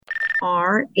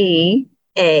REA.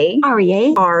 REA.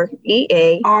 REA.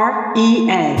 REA.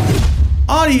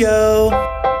 Audio.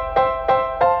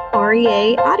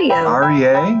 REA Audio.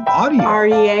 REA Audio.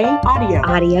 REA Audio.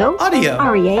 Audio.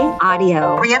 Audio. REA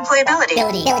Audio.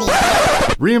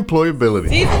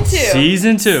 Reemployability.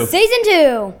 Season 2. Season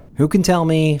 2. Who can tell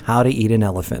me how to eat an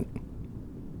elephant?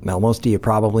 Well, most of you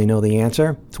probably know the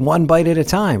answer. It's one bite at a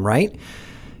time, right?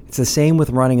 It's the same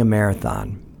with running a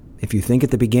marathon. If you think at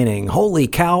the beginning, holy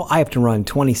cow, I have to run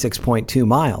 26.2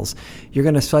 miles, you're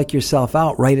going to psych yourself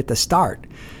out right at the start.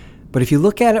 But if you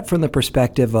look at it from the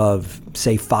perspective of,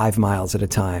 say, 5 miles at a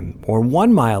time or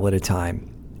 1 mile at a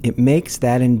time, it makes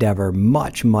that endeavor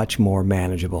much, much more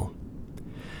manageable.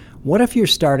 What if your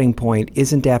starting point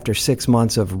isn't after 6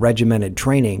 months of regimented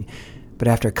training, but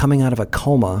after coming out of a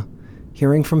coma,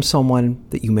 hearing from someone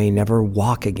that you may never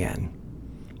walk again?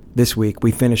 This week,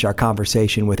 we finish our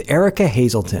conversation with Erica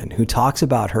Hazelton, who talks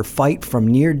about her fight from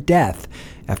near death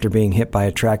after being hit by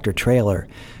a tractor trailer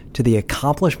to the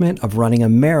accomplishment of running a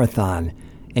marathon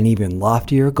and even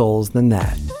loftier goals than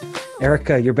that.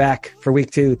 Erica, you're back for week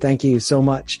 2. Thank you so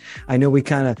much. I know we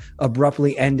kind of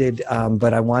abruptly ended,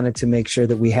 but I wanted to make sure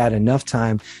that we had enough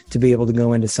time to be able to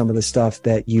go into some of the stuff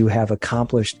that you have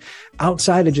accomplished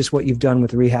outside of just what you've done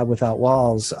with Rehab Without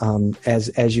Walls,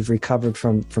 as you've recovered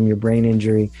from your brain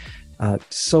injury.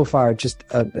 So far, just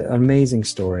an amazing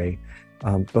story.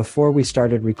 Before we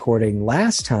started recording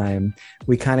last time,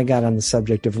 we kind of got on the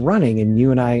subject of running, and you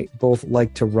and I both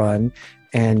like to run.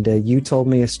 And you told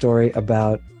me a story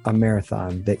about a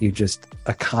marathon that you just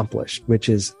accomplished, which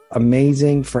is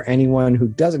amazing for anyone who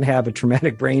doesn't have a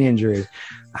traumatic brain injury.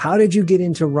 How did you get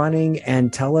into running,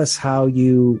 and tell us how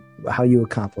you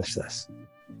accomplished this?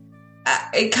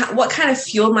 What kind of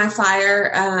fueled my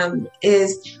fire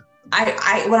is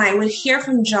I when I would hear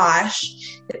from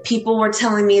Josh that people were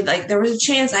telling me like there was a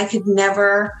chance I would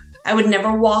never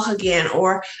walk again,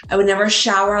 or I would never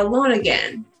shower alone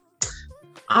again.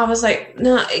 I was like,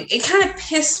 no, it kind of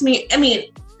pissed me. I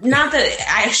mean, not that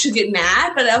I should get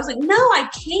mad, but I was like, no, I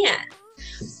can't.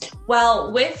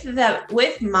 Well,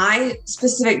 with my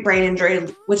specific brain injury,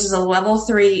 which is a level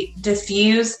 3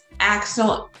 diffuse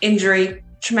axonal injury,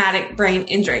 traumatic brain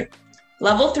injury,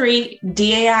 level 3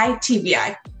 DAI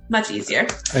TBI, much easier.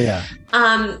 Oh yeah.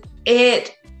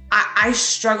 I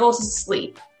struggle to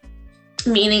sleep.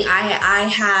 Meaning I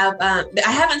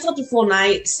haven't slept a full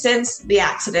night since the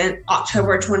accident,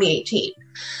 October 2018.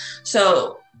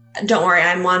 So don't worry,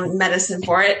 I'm on medicine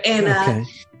for it. And okay.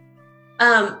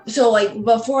 So like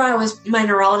before my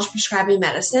neurologist prescribed me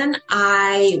medicine,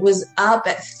 I was up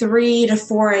at 3 to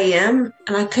 4 a.m.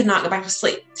 and I could not go back to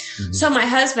sleep. Mm-hmm. So my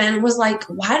husband was like,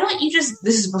 why don't you just,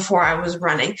 this is before I was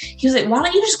running. He was like, why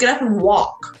don't you just get up and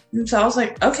walk? And so I was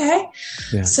like, okay.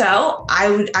 Yeah. So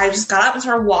I just got up and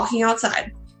started walking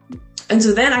outside. And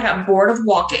so then I got bored of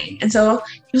walking. And so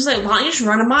he was like, why don't you just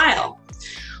run a mile?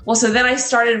 Well, so then I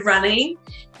started running,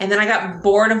 and then I got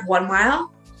bored of 1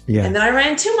 mile. Yeah. And then I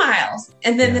ran 2 miles.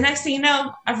 And then the next thing you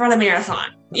know, I've run a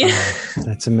marathon. Yeah.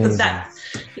 That's amazing.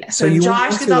 So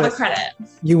Josh gets all the credit.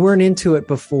 You weren't into it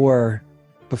before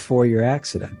your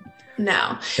accident.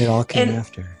 No. It all came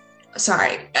after.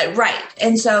 Sorry. Right.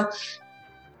 And so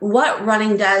what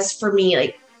running does for me,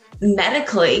 like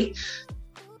medically,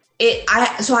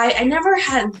 I never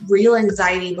had real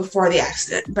anxiety before the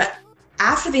accident, but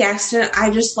after the accident, I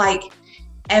just like,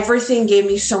 everything gave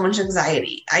me so much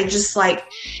anxiety. I just like,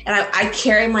 and I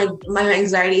carry my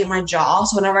anxiety in my jaw.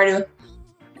 So whenever I do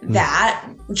that,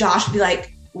 Josh would be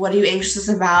like, what are you anxious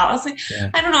about? I was like,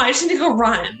 I don't know. I just need to go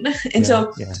run. And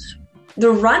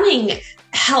the running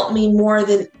helped me more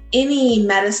than any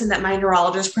medicine that my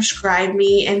neurologist prescribed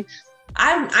me. And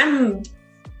I'm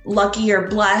lucky or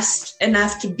blessed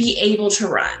enough to be able to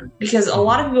run, because a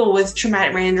lot of people with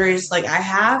traumatic brain injuries like I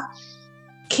have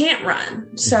can't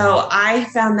run. So I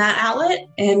found that outlet,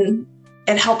 and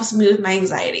it helps me with my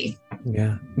anxiety.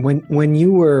 Yeah. When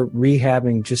you were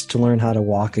rehabbing just to learn how to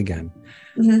walk again,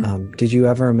 did you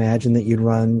ever imagine that you'd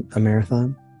run a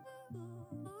marathon?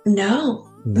 No.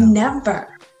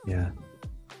 Never. Yeah.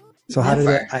 So how did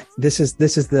this is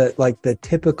the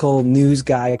typical news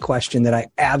guy question that I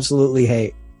absolutely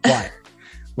hate. Why?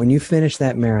 When you finished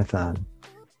that marathon,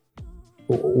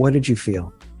 what did you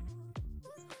feel?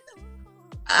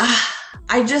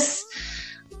 I just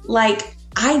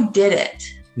I did it.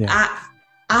 Yeah.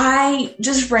 I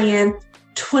just ran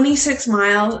 26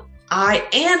 miles. I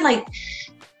didn't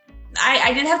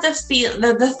have to feel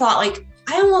the thought like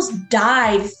I almost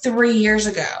died 3 years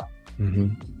ago.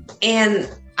 Mm-hmm.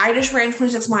 And I just ran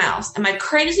 26 miles. Am I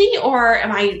crazy, or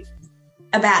am I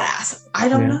a badass? I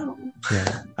don't know.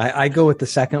 Yeah. I go with the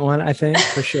second one, I think,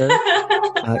 for sure.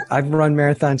 I've run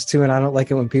marathons too, and I don't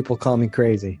like it when people call me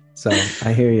crazy. So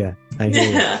I hear you.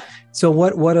 So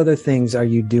what other things are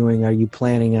you doing? Are you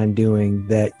planning on doing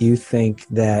that you think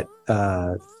that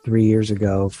 3 years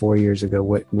ago, 4 years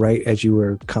ago, right as you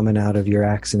were coming out of your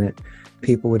accident,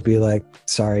 people would be like,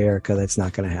 sorry, Erica, that's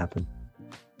not going to happen?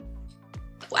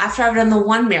 After I've done the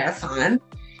one marathon,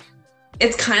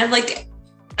 it's kind of like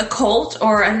a cult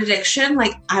or an addiction.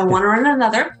 Like, I want to run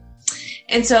another.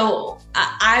 And so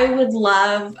I would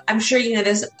love, I'm sure you know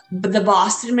this, but the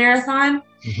Boston Marathon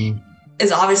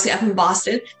is obviously up in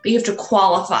Boston, but you have to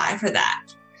qualify for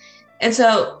that. And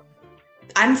so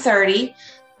I'm 30.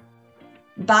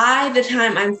 By the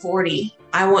time I'm 40,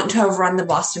 I want to have run the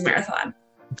Boston Marathon.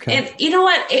 Okay. And you know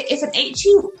what? If an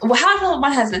 18, how I told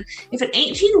my husband, if an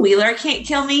 18-wheeler can't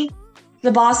kill me,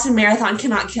 the Boston Marathon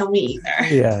cannot kill me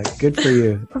either. Yeah, good for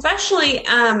you. Professionally,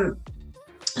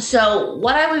 so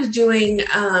what I was doing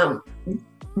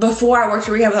before I worked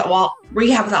at Rehab Without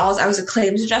Walls, I was a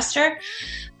claims adjuster.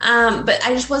 But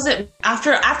I just wasn't,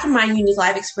 after my unique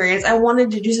life experience, I wanted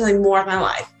to do something more in my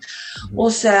life.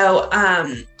 Well, so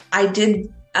I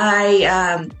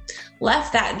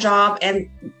left that job and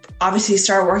obviously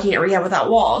started working at Rehab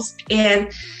Without Walls.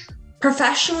 And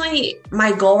professionally,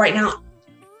 my goal right now,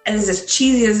 and as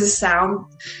cheesy as this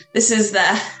sounds, this is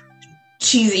the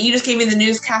cheesy. You just gave me the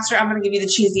newscaster. I'm going to give you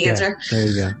the cheesy answer. There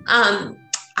you go.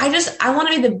 I want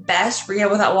to be the best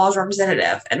Rehab Without Walls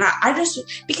representative. And I just,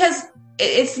 because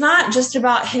it's not just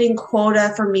about hitting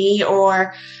quota for me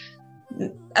or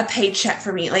a paycheck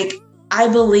for me. Like, I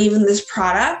believe in this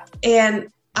product and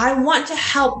I want to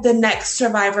help the next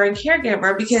survivor and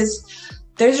caregiver, because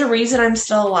there's a reason I'm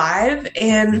still alive,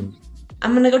 and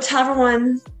I'm going to go tell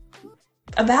everyone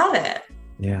about it.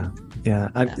 Yeah.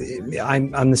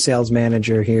 I'm the sales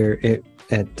manager here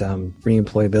at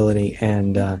Reemployability.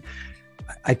 And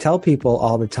I tell people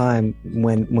all the time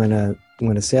when a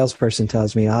salesperson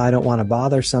tells me, I don't want to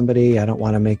bother somebody, I don't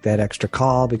want to make that extra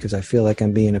call because I feel like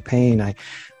I'm being a pain,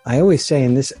 I always say,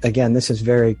 and this is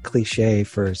very cliche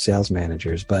for sales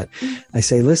managers, but I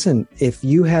say, listen, if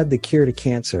you had the cure to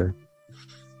cancer,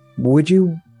 would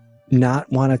you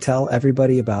not want to tell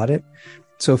everybody about it?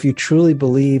 So if you truly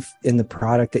believe in the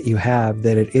product that you have,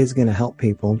 that it is going to help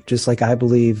people, just like I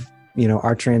believe,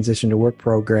 our transition to work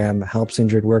program helps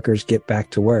injured workers get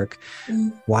back to work.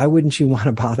 Why wouldn't you want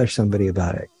to bother somebody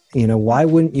about it? Why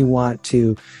wouldn't you want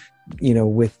to,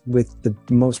 with the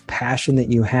most passion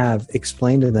that you have,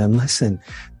 explain to them, listen,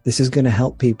 this is going to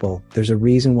help people. There's a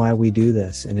reason why we do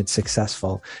this, and it's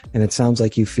successful. And it sounds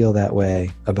like you feel that way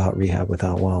about Rehab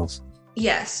Without Walls.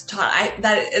 Yes, Todd,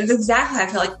 that is exactly how I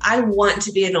feel. Like, I want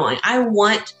to be annoying. I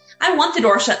want the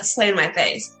door shut, slam in my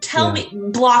face. Tell me,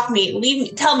 block me, leave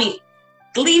me, tell me,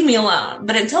 leave me alone.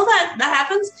 But until that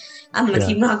happens, I'm going to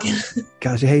keep knocking.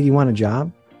 Gosh, hey, you want a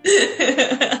job?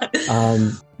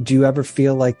 Do you ever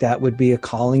feel like that would be a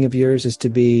calling of yours, is to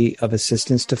be of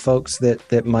assistance to folks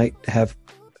that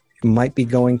might be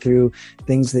going through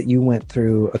things that you went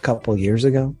through a couple years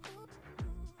ago?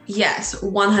 Yes,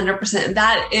 100%.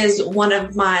 That is one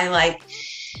of my,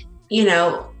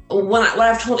 what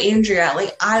I've told Andrea,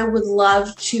 I would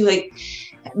love to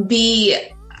be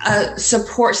a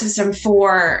support system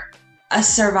for a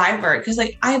survivor, because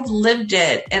I've lived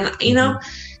it, and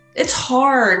it's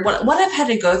hard. What I've had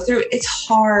to go through, it's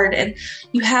hard, and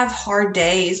you have hard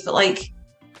days, but I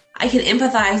can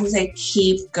empathize and say,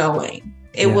 keep going.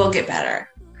 It will get better.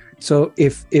 So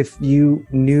if you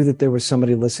knew that there was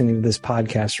somebody listening to this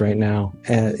podcast right now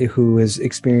who is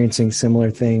experiencing similar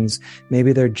things,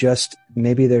 maybe they're just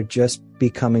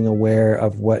becoming aware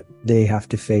of what they have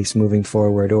to face moving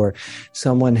forward, or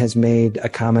someone has made a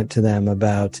comment to them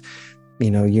about,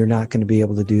 you're not going to be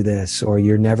able to do this, or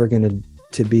you're never going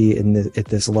to be at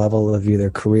this level of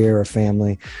either career or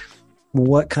family.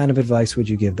 What kind of advice would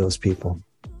you give those people?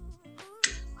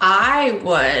 I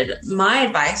would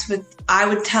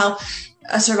tell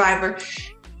a survivor,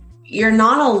 you're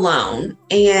not alone.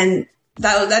 And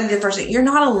that'd be the first thing. You're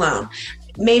not alone.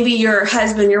 Maybe your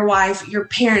husband, your wife, your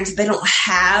parents, they don't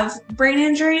have brain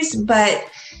injuries, and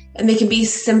they can be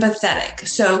sympathetic.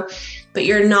 But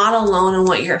you're not alone in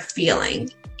what you're feeling,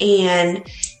 and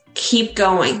keep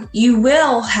going. You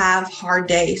will have hard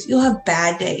days. You'll have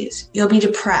bad days. You'll be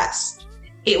depressed.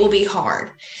 It will be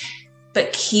hard.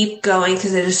 But keep going,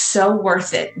 because it is so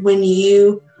worth it when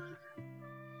you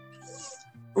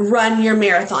run your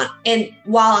marathon. And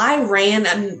while I ran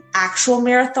an actual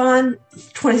marathon,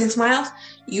 26 miles,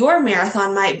 your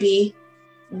marathon might be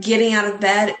getting out of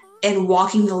bed and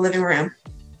walking to the living room.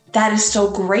 That is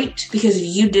still great, because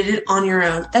you did it on your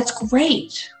own. That's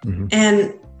great. Mm-hmm.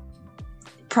 And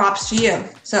props to you.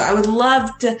 So I would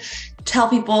love to tell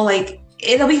people like,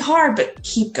 it'll be hard, but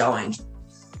keep going.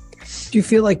 Do you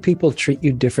feel like people treat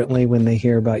you differently when they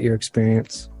hear about your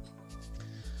experience?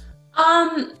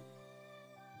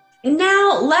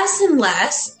 Now less and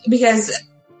less, because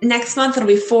next month it'll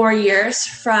be 4 years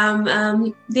from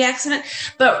the accident.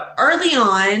 But early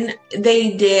on,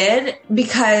 they did,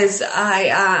 because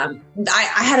I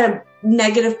had a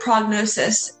negative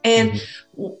prognosis, and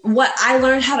what I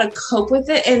learned how to cope with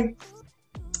it, and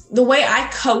the way I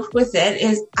coped with it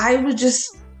is I would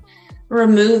just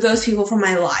remove those people from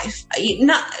my life.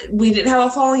 We didn't have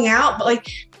a falling out, but like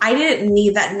I didn't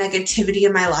need that negativity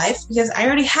in my life because I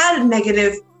already had a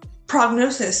negative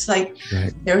prognosis. Like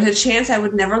there was a chance I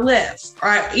would never live,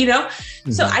 or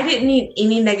so I didn't need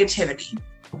any negativity.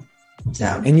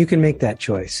 So, and you can make that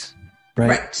choice,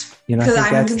 right? Because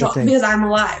I'm in control, because I'm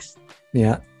alive.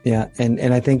 Yeah.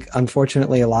 And I think,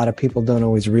 unfortunately, a lot of people don't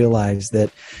always realize that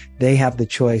they have the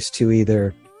choice to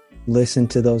either listen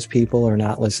to those people or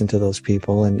not listen to those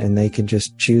people. And they can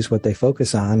just choose what they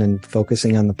focus on, and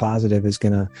focusing on the positive is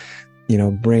going to,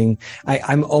 bring,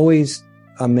 I'm always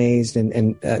amazed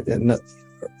and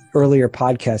earlier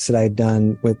podcasts that I had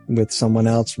done with someone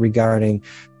else regarding,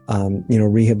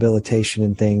 rehabilitation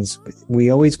and things.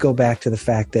 We always go back to the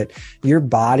fact that your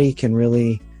body can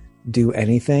really do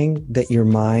anything that your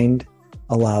mind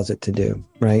allows it to do.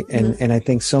 Right. And I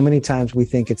think so many times we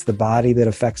think it's the body that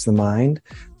affects the mind.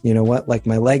 You know what? Like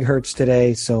my leg hurts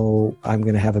today, so I'm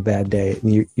going to have a bad day.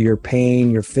 Your pain,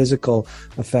 your physical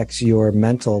affects your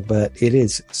mental, but it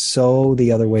is so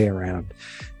the other way around.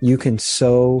 You can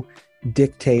so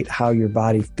dictate how your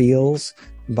body feels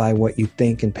by what you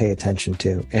think and pay attention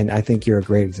to. And I think you're a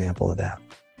great example of that.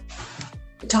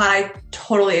 Todd, I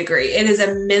totally agree. It is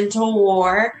a mental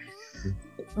war.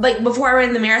 Like before I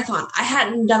ran the marathon, I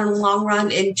hadn't done a long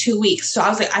run in 2 weeks. So I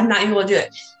was like, I'm not able to do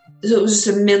it. So it was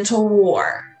just a mental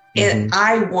war. And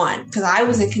I won because I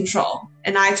was in control.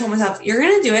 And I told myself, you're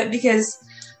going to do it because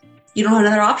you don't have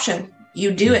another option.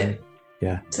 You do it.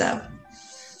 Yeah. So,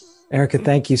 Erica,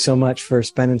 thank you so much for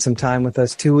spending some time with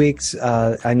us. 2 weeks.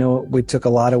 I know we took a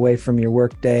lot away from your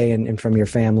work day and from your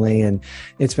family. And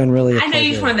it's been really a pleasure. I know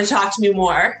you just wanted to talk to me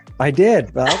more. I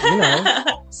did. Well,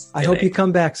 I hope you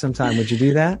come back sometime. Would you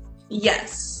do that?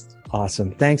 Yes.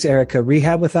 Awesome. Thanks, Erica.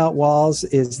 Rehab Without Walls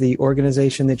is the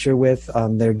organization that you're with.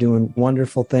 They're doing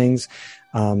wonderful things.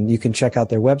 You can check out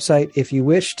their website if you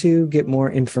wish to get more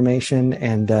information.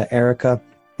 And Erica,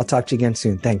 I'll talk to you again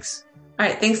soon. Thanks. All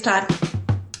right. Thanks, Todd.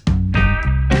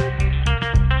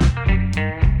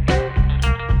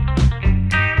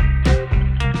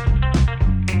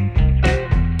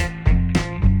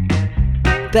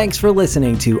 Thanks for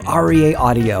listening to REA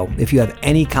Audio. If you have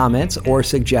any comments or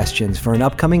suggestions for an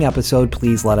upcoming episode,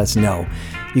 please let us know.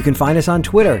 You can find us on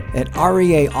Twitter at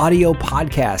REA Audio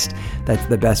Podcast. That's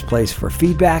the best place for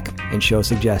feedback and show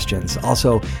suggestions.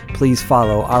 Also, please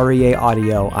follow REA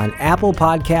Audio on Apple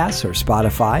Podcasts or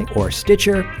Spotify or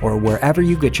Stitcher or wherever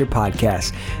you get your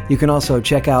podcasts. You can also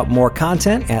check out more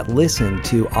content at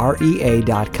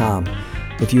listentorea.com.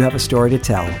 If you have a story to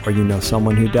tell or you know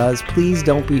someone who does, please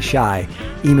don't be shy.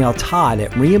 Email Todd at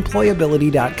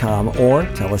reemployability.com or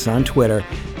tell us on Twitter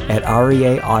at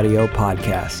REA Audio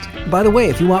Podcast. By the way,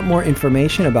 if you want more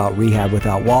information about Rehab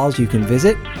Without Walls, you can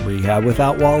visit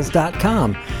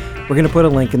rehabwithoutwalls.com. We're going to put a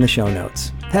link in the show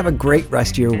notes. Have a great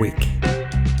rest of your week.